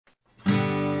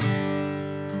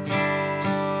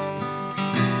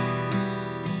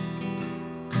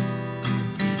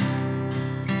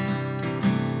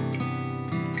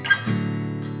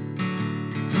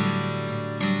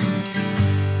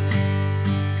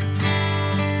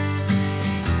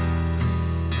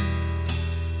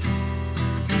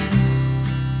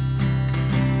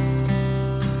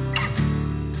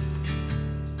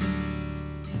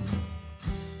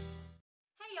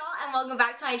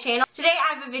channel. Today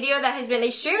I have a video that has been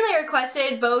extremely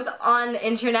requested both on the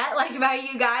internet, like by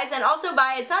you guys, and also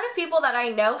by a ton of people that I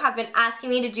know have been asking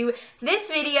me to do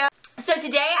this video. So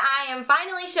today I am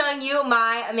finally showing you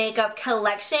my makeup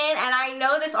collection, and I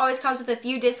know this always comes with a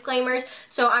few disclaimers,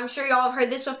 so I'm sure y'all have heard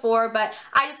this before, but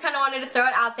I just kind of wanted to throw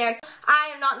it out there.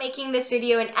 I am not making this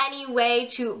video in any way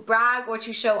to brag or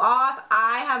to show off.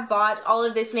 I have bought all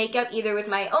of this makeup either with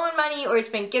my own money or it's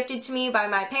been gifted to me by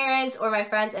my parents or my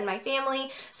friends and my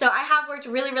family. So I have worked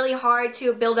really hard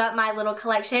to build up my little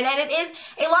collection, and it is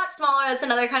a lot smaller. That's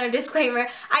another kind of disclaimer.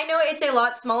 I know it's a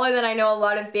lot smaller than I know a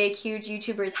lot of big huge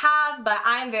YouTubers have, but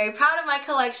I'm very proud of my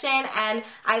collection and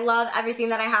I love everything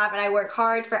that I have, and I work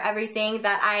hard for everything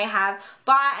that I have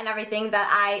bought and everything that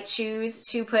I choose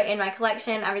to put in my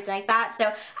collection, everything like that.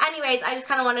 So anyways, I just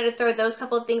kind of wanted to throw those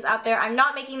couple of things out there. I'm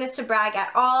not making this to brag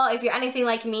at all. If you're anything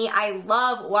like me, I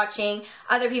love watching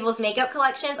other people's makeup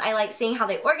collections. I like seeing how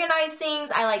they organize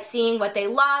things. I like seeing what they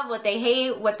love, what they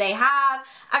hate, what they have,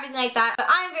 everything like that. But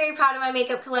I'm very proud of my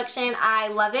makeup collection. I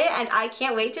love it and I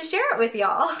can't wait to share it with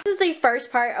y'all. This is the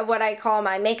first part of what I call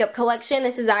my makeup collection.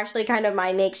 This is actually kind of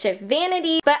my makeshift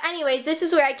vanity. But anyways, this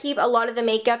is where I keep a lot of the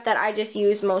makeup that I just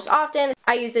use most often.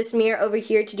 I use this mirror over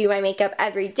here to do my makeup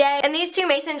every day. And these two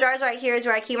mason jars right here is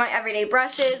where I keep my everyday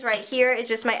brushes. Right here is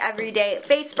just my everyday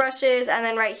face brushes. And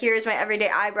then right here is my everyday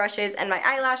eye brushes and my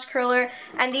eyelash curler.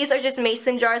 And these are just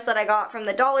mason jars that I got from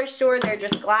the dollar store. They're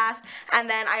just glass. And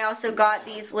then I also got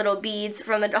these little beads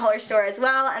from the dollar store as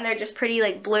well. And they're just pretty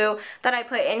like blue that I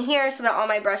put in here so that all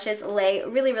my brushes lay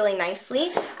really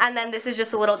nicely. And then this is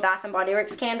just a little Bath & Body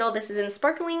Works candle. This is in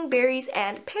sparkling berries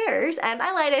and pears. And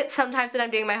I light it sometimes when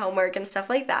I'm doing my homework and stuff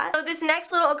like that. So this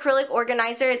next little acrylic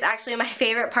organizer is actually my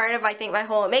favorite part of, I think, my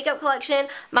whole makeup collection.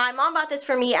 My mom bought this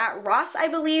for me at Ross, I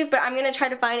believe, but I'm going to try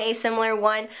to find a similar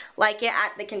one like it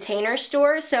at the Container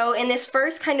Store. So in this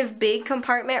first kind of big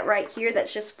compartment right here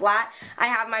that's just flat, I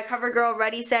have my CoverGirl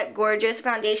Ready Set Gorgeous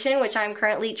foundation, which I'm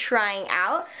currently trying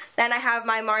out. Then I have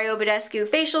my Mario Badescu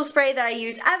facial spray that I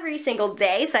use every single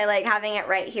day, so I like having it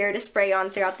right here to spray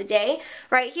on throughout the day.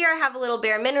 Right here I have a little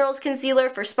Bare Minerals concealer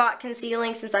for spot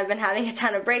concealing since I've been having a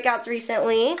ton of breakouts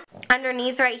recently.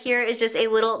 Underneath right here is just a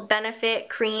little Benefit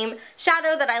cream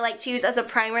shadow that I like to use as a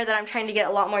primer that I'm trying to get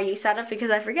a lot more use out of because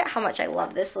I forget how much I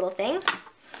love this little thing.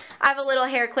 I have a little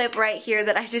hair clip right here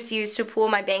that I just use to pull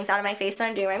my bangs out of my face when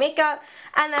I'm doing my makeup.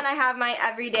 And then I have my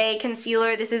everyday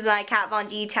concealer. This is my Kat Von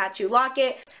D Tattoo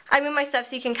Locket. I move my stuff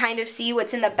so you can kind of see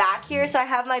what's in the back here. So I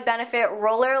have my Benefit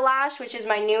Roller Lash, which is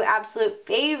my new absolute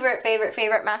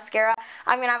favorite mascara.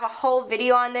 I'm going to have a whole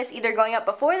video on this, either going up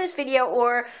before this video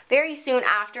or very soon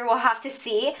after. We'll have to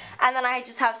see. And then I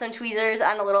just have some tweezers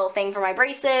and a little thing for my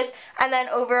braces. And then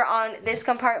over on this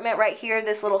compartment right here,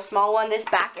 this little small one, this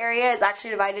back area is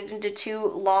actually divided into two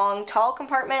long, tall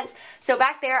compartments. So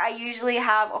back there I usually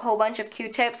have a whole bunch of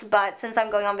Q-tips, but since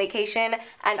I'm going on vacation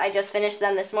and I just finished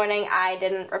them this morning, I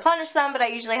didn't replenish them, but I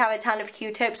usually have a ton of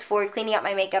Q-tips for cleaning up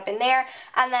my makeup in there.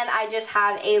 And then I just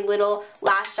have a little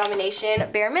Lash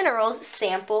Domination Bare Minerals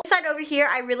sample. This side over here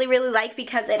I really like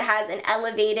because it has an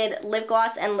elevated lip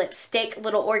gloss and lipstick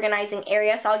little organizing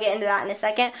area, so I'll get into that in a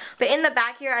second. But in the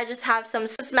back here I just have some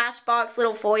Smashbox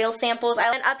little foil samples.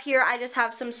 And up here I just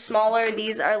have some smaller,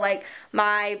 these are like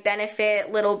my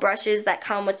Benefit little brushes that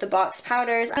come with the box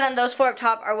powders. And then those four up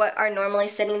top are what are normally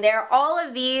sitting there. All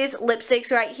of these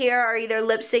lipsticks right here are either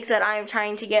lipsticks that I am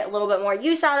trying to get a little bit more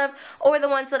use out of, or the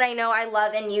ones that I know I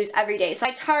love and use every day. So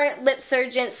my Tarte Lip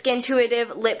Surgent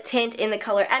Skintuitive Lip Tint in the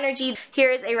color Energy. Here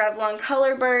is a Revlon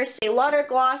Color Burst, a Lauder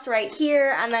gloss right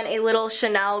here, and then a little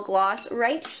Chanel gloss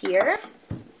right here.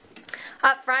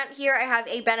 Up front here I have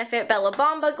a Benefit Bella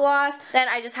Bamba gloss. Then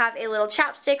I just have a little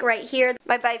chapstick right here.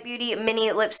 My Bite Beauty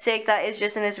mini lipstick that is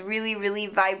just in this really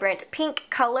vibrant pink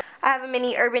color. I have a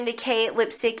mini Urban Decay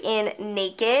lipstick in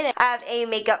Naked. I have a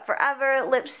Makeup Forever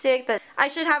lipstick. That I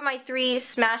should have my 3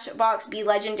 Smashbox Be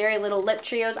Legendary little lip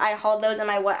trios. I hauled those in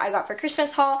my What I Got for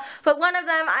Christmas haul, but one of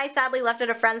them I sadly left at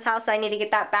a friend's house, so I need to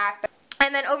get that back.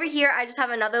 And then over here I just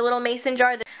have another little mason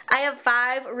jar. I have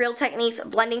 5 Real Techniques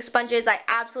blending sponges. I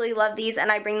absolutely love these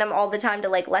and I bring them all the time to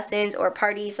like lessons or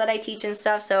parties that I teach and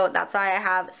stuff, so that's why I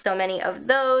have so many of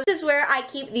those. This is where I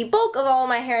keep the bulk of all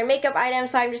my hair and makeup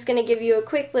items, so I'm just going to give you a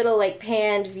quick little like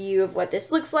panned view of what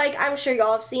this looks like. I'm sure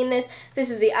y'all have seen this.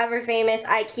 This is the ever famous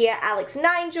IKEA Alex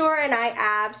 9 drawer and I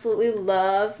absolutely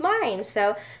love mine.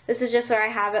 So this is just where I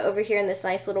have it over here in this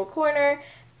nice little corner.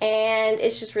 And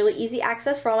it's just really easy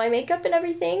access for all my makeup and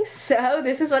everything. So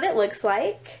this is what it looks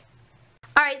like.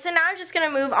 Alright, so now I'm just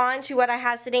going to move on to what I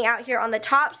have sitting out here on the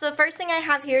top. So the first thing I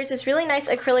have here is this really nice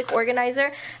acrylic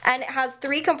organizer, and it has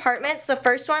 3 compartments. The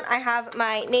first one I have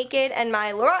my Naked and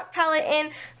my Lorac palette in,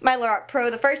 my Lorac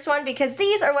Pro, the first one, because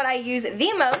these are what I use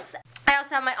the most. I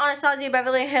also have my Anastasia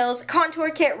Beverly Hills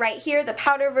contour kit right here, the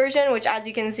powder version, which as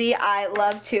you can see I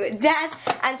love to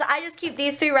death. And so I just keep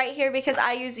these 3 right here because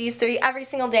I use these 3 every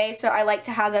single day, so I like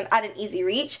to have them at an easy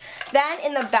reach. Then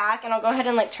in the back, and I'll go ahead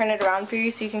and like turn it around for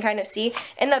you so you can kind of see,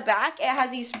 in the back it has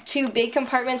these 2 big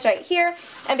compartments right here,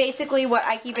 and basically what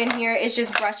I keep in here is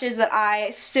just brushes that I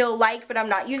still like but I'm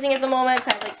not using at the moment. So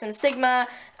I have like some Sigma,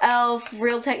 e.l.f.,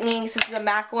 Real Techniques, this is a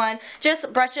MAC one,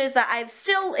 just brushes that I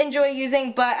still enjoy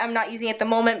using but I'm not using at the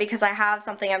moment because I have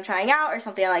something I'm trying out or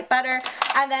something I like better.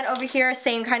 And then over here,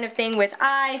 same kind of thing with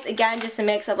eyes, again just a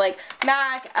mix of like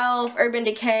MAC, e.l.f., Urban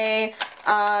Decay,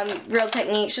 Real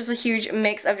Techniques, just a huge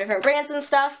mix of different brands and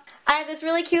stuff. I have this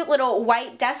really cute little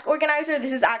white desk organizer.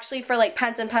 This is actually for like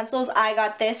pens and pencils. I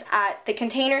got this at the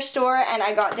Container Store, and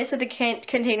I got this at the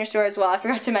Container Store as well. I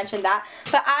forgot to mention that.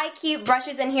 But I keep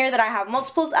brushes in here that I have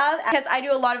multiples of because I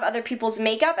do a lot of other people's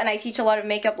makeup and I teach a lot of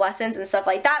makeup lessons and stuff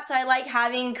like that. So I like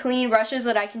having clean brushes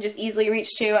that I can just easily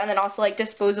reach to, and then also like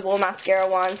disposable mascara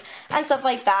wands and stuff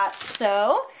like that.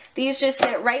 So these just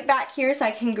sit right back here so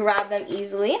I can grab them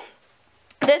easily.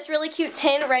 This really cute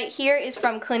tin right here is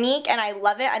from Clinique, and I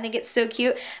love it. I think it's so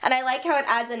cute, and I like how it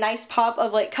adds a nice pop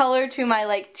of like color to my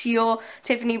like teal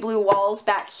Tiffany blue walls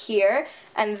back here.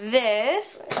 And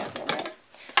this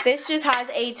just has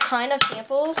a ton of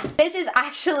samples. This is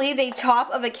actually the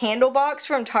top of a candle box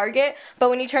from Target,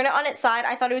 but when you turn it on its side,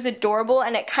 I thought it was adorable,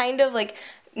 and it kind of like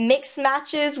mix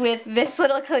matches with this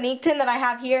little Clinique tin that I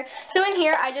have here. So in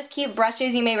here I just keep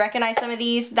brushes. You may recognize some of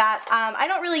these that I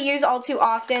don't really use all too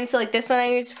often. So like this one I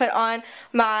use to put on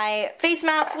my face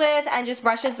mask with, and just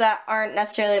brushes that aren't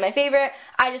necessarily my favorite.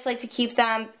 I just like to keep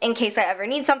them in case I ever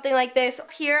need something like this.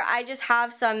 Here I just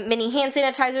have some mini hand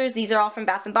sanitizers. These are all from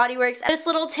Bath & Body Works. This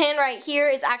little tin right here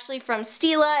is actually from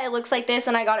Stila. It looks like this,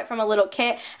 and I got it from a little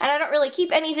kit, and I don't really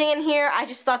keep anything in here. I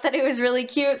just thought that it was really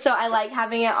cute, so I like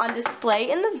having it on display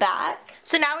in the back.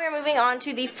 So now we are moving on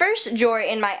to the first drawer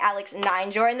in my Alex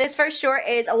 9 drawer, and this first drawer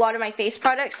is a lot of my face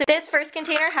products. So this first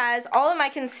container has all of my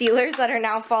concealers that are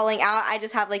now falling out. I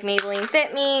just have like Maybelline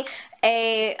Fit Me,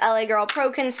 a LA Girl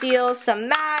Pro Conceal, some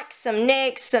MAC, some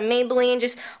NYX, some Maybelline,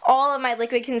 just all of my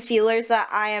liquid concealers that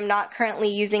I am not currently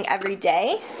using every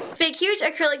day. Big huge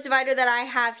acrylic divider that I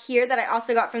have here that I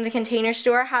also got from the Container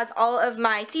Store has all of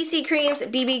my CC creams,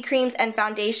 BB creams, and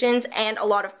foundations, and a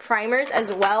lot of primers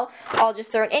as well, all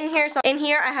just thrown in here. So in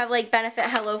here I have like Benefit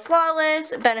Hello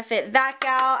Flawless, Benefit That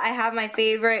Gal, I have my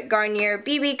favorite Garnier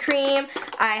BB cream,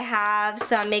 I have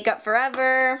some Makeup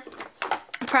Forever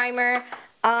primer,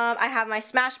 I have my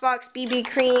Smashbox BB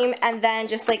cream, and then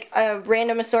just like a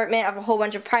random assortment of a whole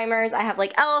bunch of primers. I have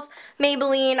like e.l.f.,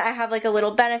 Maybelline, I have like a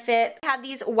little Benefit. I have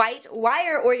these white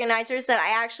wire organizers that I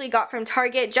actually got from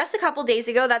Target just a couple days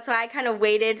ago. That's why I kind of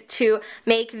waited to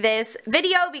make this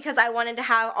video, because I wanted to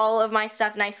have all of my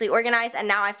stuff nicely organized, and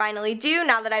now I finally do,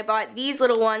 now that I bought these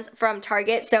little ones from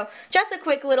Target. So just a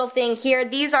quick little thing here.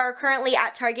 These are currently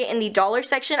at Target in the dollar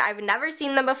section. I've never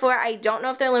seen them before. I don't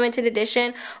know if they're limited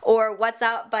edition or what's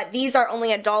up, but these are only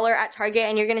 $1 at Target,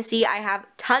 and you're gonna see I have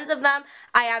tons of them.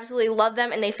 I absolutely love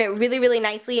them, and they fit really, really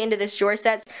nicely into this drawer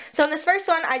set. So in this first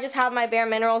one, I just have my Bare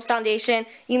Minerals foundation.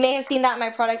 You may have seen that in my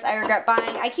products I regret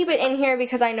buying. I keep it in here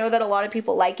because I know that a lot of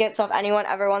people like it, so if anyone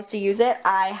ever wants to use it,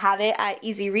 I have it at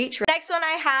easy reach. Next one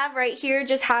I have right here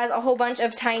just has a whole bunch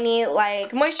of tiny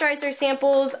like moisturizer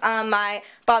samples, my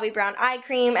Bobbi Brown eye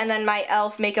cream, and then my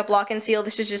e.l.f. Makeup Lock and Seal.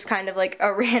 This is just kind of like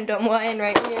a random one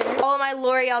right here. All of my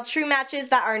L'Oreal True Matches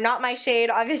that are not my shade.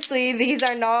 Obviously, these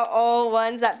are not all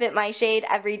ones that fit my shade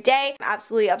every day. I'm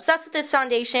absolutely obsessed with this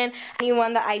foundation.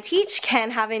 Anyone that I teach can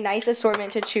have a nice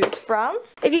assortment to choose from.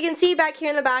 If you can see back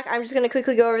here in the back, I'm just going to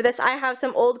quickly go over this. I have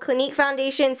some old Clinique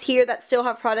foundations here that still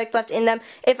have product left in them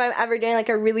if I'm ever doing like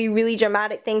a really, really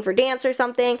dramatic thing for dance or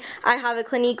something. I have a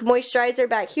Clinique moisturizer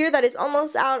back here that is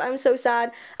almost out. I'm so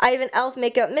sad. I have an e.l.f.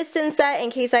 Makeup Mist and Set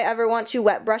in case I ever want to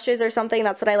wet brushes or something.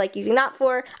 That's what I like using that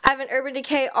for. I have an Urban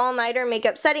Decay All-Nighter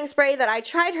Makeup Setting Spray that I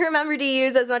try to remember to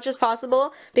use as much as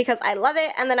possible because I love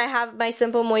it. And then I have my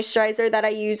Simple Moisturizer that I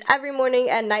use every morning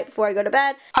and night before I go to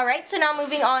bed. Alright, so now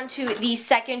moving on to the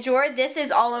second drawer. This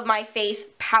is all of my face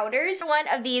powders. One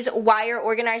of these wire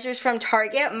organizers from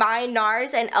Target. My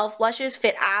NARS and e.l.f. blushes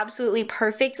fit absolutely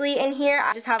perfectly in here.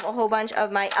 I just have a whole bunch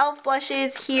of my e.l.f.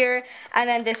 blushes here, and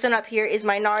then this one up here is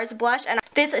my NARS blush, and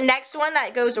this next one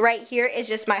that goes right here is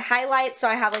just my highlights. So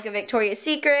I have like a Victoria's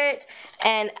Secret,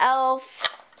 an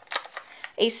e.l.f.,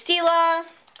 a Stila,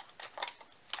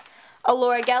 a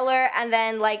Laura Geller, and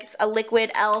then like a liquid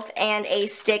e.l.f. and a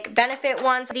stick Benefit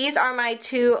one. So these are my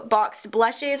 2 boxed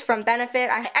blushes from Benefit.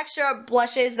 I had extra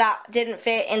blushes that didn't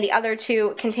fit in the other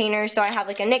 2 containers, so I have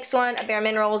like a NYX one, a Bare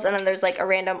Minerals, and then there's like a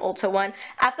random Ulta one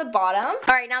at the bottom.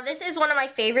 Alright, now this is one of my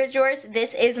favorite drawers.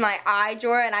 This is my eye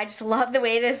drawer, and I just love the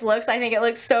way this looks. I think it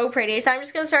looks so pretty. So I'm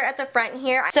just going to start at the front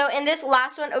here. So in this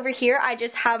last one over here, I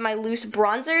just have my loose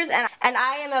bronzers, and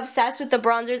I am obsessed with the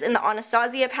bronzers in the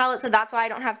Anastasia palette, so that's why I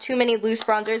don't have too many loose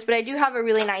bronzers, but I do have a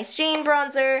really nice Jane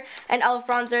bronzer, an e.l.f.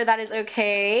 bronzer that is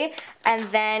okay, and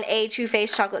then a Too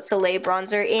Faced Chocolate Soleil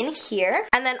bronzer in here.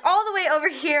 And then all the way over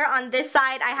here on this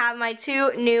side, I have my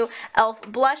 2 new e.l.f.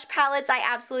 blush palettes. I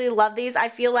absolutely love these. I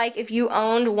feel like if you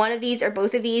owned one of these or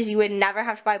both of these, you would never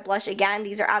have to buy blush again.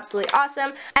 These are absolutely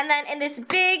awesome. And then in this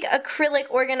big acrylic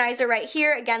organizer right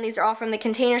here, again, these are all from the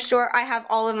Container Store, I have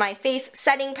all of my face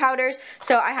setting powders.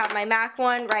 So I have my MAC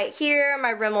one right here,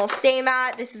 my Rimmel Stay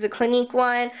Matte, this is a Clinique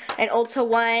one, an Ulta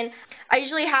one. I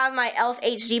usually have my e.l.f.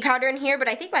 HD powder in here, but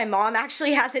I think my mom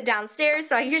actually has it downstairs,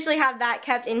 so I usually have that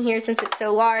kept in here since it's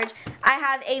so large. I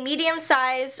have a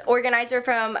medium-sized organizer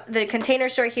from the Container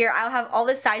Store here. I'll have all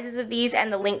the sizes of these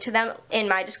and the link to them in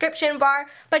my description bar,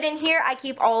 but in here I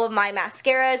keep all of my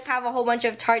mascaras. I have a whole bunch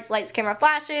of Tarte's Lights Camera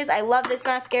Flashes. I love this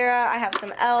mascara. I have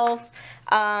some e.l.f.,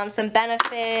 some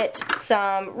Benefit,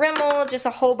 some Rimmel, just a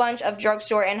whole bunch of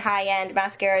drugstore and high-end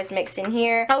mascaras mixed in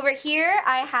here. Over here,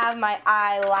 I have my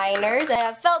eyeliners. I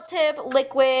have felt tip,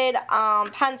 liquid,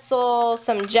 pencil,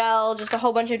 some gel, just a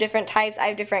whole bunch of different types. I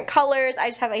have different colors. I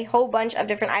just have a whole bunch of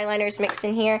different eyeliners mixed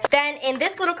in here. Then in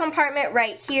this little compartment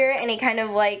right here, in a kind of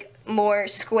like more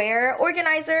square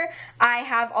organizer, I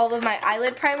have all of my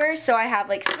eyelid primers. So I have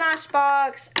like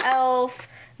Smashbox, e.l.f.,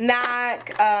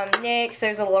 MAC, NYX,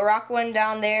 there's a Lorac one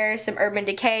down there, some Urban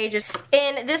Decay. Just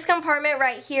in this compartment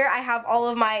right here, I have all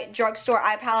of my drugstore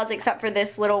eye palettes except for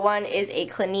this little one is a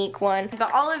Clinique one.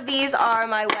 But all of these are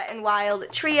my Wet n Wild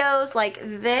trios like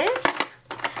this.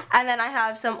 And then I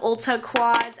have some Ulta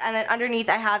quads, and then underneath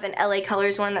I have an LA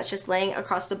Colors one that's just laying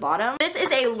across the bottom. This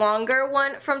is a longer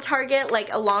one from Target,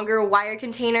 like a longer wire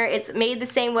container. It's made the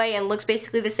same way and looks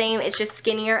basically the same. It's just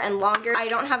skinnier and longer. I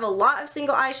don't have a lot of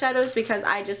single eyeshadows because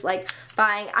I just like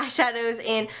buying eyeshadows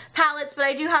in palettes, but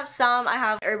I do have some. I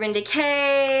have Urban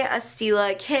Decay, a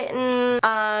Stila Kitten,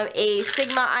 a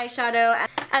Sigma eyeshadow,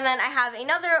 and then I have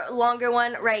another longer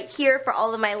one right here for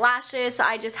all of my lashes. So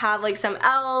I just have like some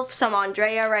e.l.f., some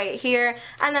Andrea right here,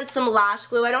 and then some lash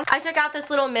glue. I took out this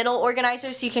little middle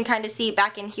organizer so you can kind of see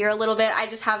back in here a little bit. I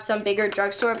just have some bigger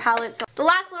drugstore palettes. So the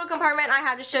last little compartment I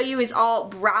have to show you is all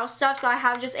brow stuff. So I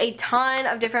have just a ton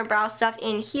of different brow stuff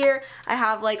in here. I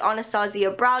have like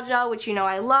Anastasia brow gel, which you know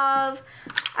I love.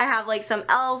 I have like some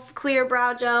e.l.f. clear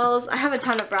brow gels. I have a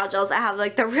ton of brow gels. I have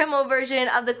like the Rimmel version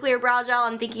of the clear brow gel.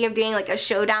 I'm thinking of doing like a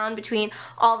showdown between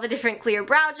all the different clear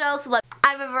brow gels. So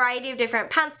I have a variety of different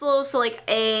pencils, so like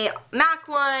a MAC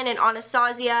one, an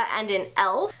Anastasia, and an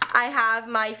e.l.f. I have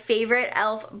my favorite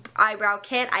e.l.f. eyebrow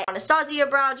kit, Anastasia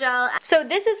brow gel. So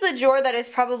this is the drawer that is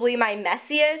probably my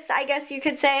messiest, I guess you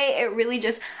could say. It really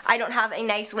just, I don't have a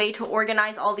nice way to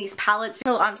organize all these palettes.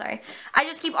 Oh, I'm sorry. I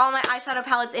just keep all my eyeshadow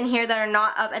palettes in here that are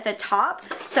not up at the top.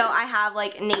 So I have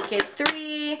like Naked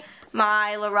 3,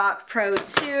 my Lorac Pro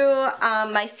 2,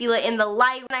 my Stila in the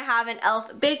Light, and I have an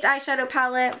e.l.f. Baked eyeshadow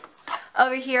palette.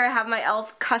 Over here I have my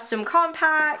e.l.f. Custom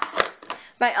Compact,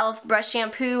 my e.l.f. brush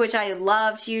shampoo, which I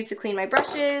love to use to clean my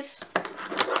brushes.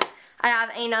 I have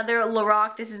another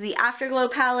Lorac, this is the Afterglow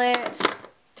palette.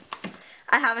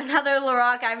 I have another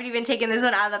Lorac. I haven't even taken this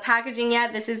one out of the packaging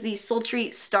yet. This is the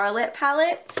Sultry Starlit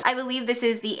palette. I believe this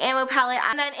is the Ammo palette.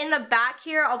 And then in the back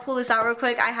here, I'll pull this out real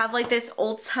quick. I have like this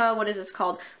Ulta, what is this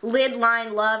called? Lid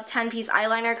Line Love 10-piece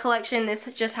eyeliner collection. This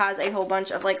just has a whole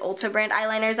bunch of like Ulta brand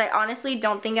eyeliners. I honestly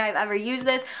don't think I've ever used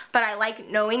this, but I like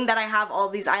knowing that I have all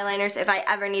these eyeliners if I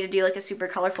ever need to do like a super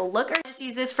colorful look. Or I just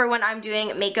use this for when I'm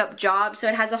doing makeup jobs. So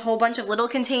it has a whole bunch of little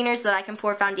containers that I can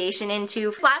pour foundation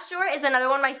into. Flash drawer is another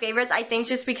one of my favorites. I think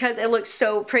just because it looks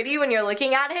so pretty when you're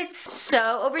looking at it.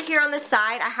 So over here on the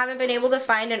side, I haven't been able to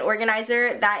find an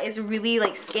organizer that is really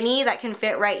like skinny that can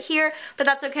fit right here, but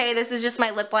that's okay. This is just my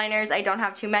lip liners. I don't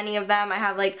have too many of them. I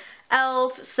have like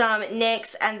e.l.f., some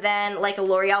NYX, and then like a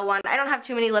L'Oreal one. I don't have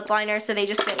too many lip liners, so they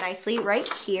just fit nicely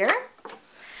right here.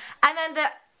 And then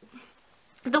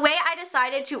the way I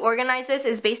decided to organize this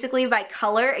is basically by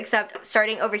color, except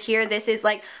starting over here, this is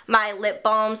like my lip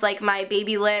balms, like my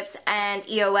Baby Lips and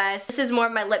EOS. This is more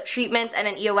of my lip treatments and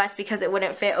an EOS because it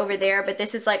wouldn't fit over there, but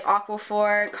this is like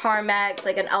Aquaphor, Carmex,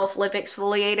 like an e.l.f. lip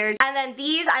exfoliator. And then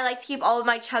these, I like to keep all of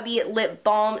my chubby lip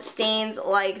balm stains,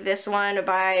 like this one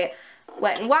by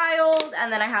Wet n Wild,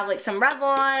 and then I have like some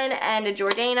Revlon and a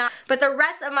Jordana. But the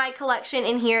rest of my collection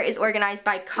in here is organized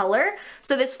by color.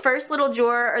 So this first little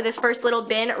drawer, or this first little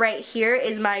bin right here,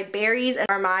 is my berries and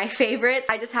are my favorites.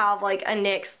 I just have like a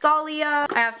NYX Thalia.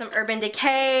 I have some Urban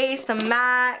Decay, some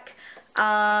MAC,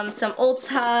 some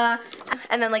Ulta,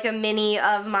 and then like a mini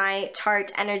of my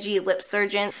Tarte Energy Lip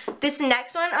Surgeon. This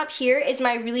next one up here is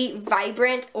my really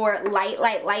vibrant or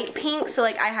light pink. So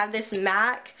like I have this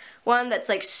MAC one that's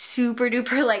like super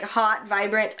duper like hot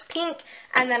vibrant pink,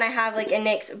 and then I have like a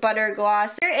NYX Butter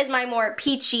Gloss. Here is my more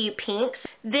peachy pinks.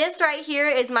 This right here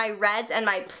is my reds and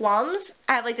my plums.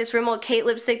 I have like this Rimmel Kate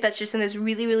lipstick that's just in this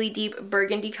really deep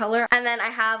burgundy color, and then I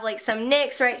have like some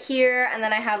NYX right here, and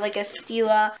then I have like a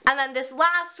Stila, and then this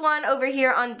last one over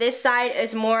here on this side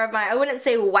is more of my, I wouldn't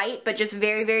say white, but just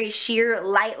very sheer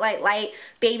light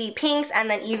baby pinks, and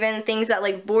then even things that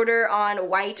like border on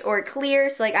white or clear.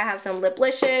 So like I have some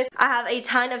Liplicious. I have a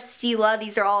ton of Stila.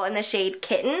 These are all in the shade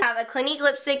Kitten. I have a Clinique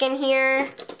lipstick in here.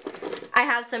 I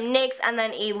have some NYX, and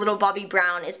then a little Bobbi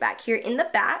Brown is back here in the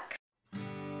back.